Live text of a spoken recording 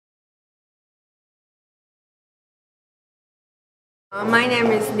My name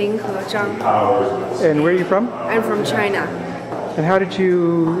is Ling He Zhang. And where are you from? I'm from China. And how did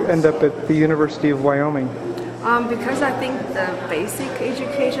you end up at the University of Wyoming? Because I think the basic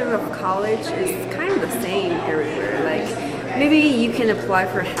education of college is kind of the same everywhere. Like maybe you can apply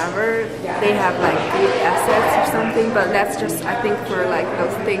for Harvard, they have like good assets or something, but that's just I think for like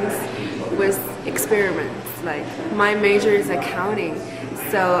those things with experiments. Like my major is accounting,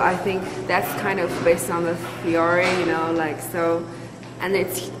 so I think that's kind of based on the theory, you know, like so. And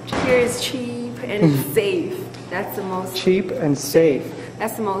here is cheap and it's safe. That's the most cheap and safe.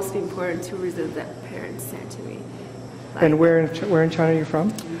 That's the most important two reasons that parents sent to me. Like, and where in China are you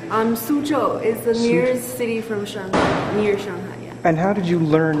from? Suzhou is the nearest city from Shanghai, near Shanghai. Yeah. And how did you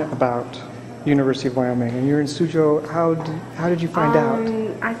learn about University of Wyoming? And you're in Suzhou. How did you find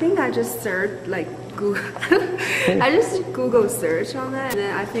out? I think I just searched like Google. I just Google search on that, and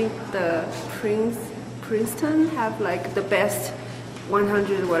then I think the Princeton have like the best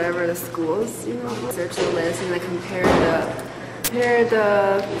 100 whatever the schools, you know, search the list and then compare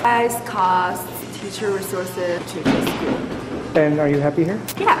the price, cost, teacher resources to the school. And are you happy here?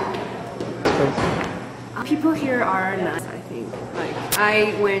 Yeah. Okay. People here are nice, I think. Like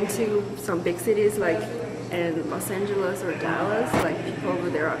I went to some big cities like in Los Angeles or Dallas. Like people over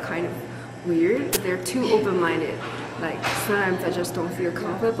there are kind of weird. They're too open-minded. Like sometimes I just don't feel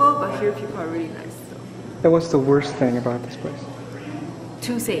comfortable, but here people are really nice. So. And what's the worst thing about this place?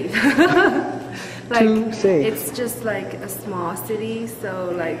 Too safe. Like, too safe. It's just like a small city,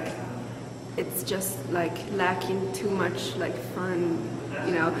 so like it's just like lacking too much like fun,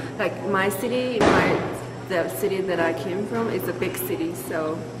 you know. Like my city, the city that I came from is a big city,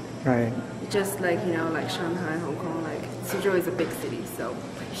 so right. Just like, you know, like Shanghai, Hong Kong, like Suzhou is a big city, so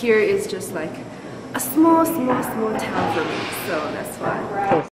here is just like a small town for me, so that's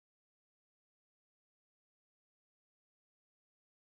why.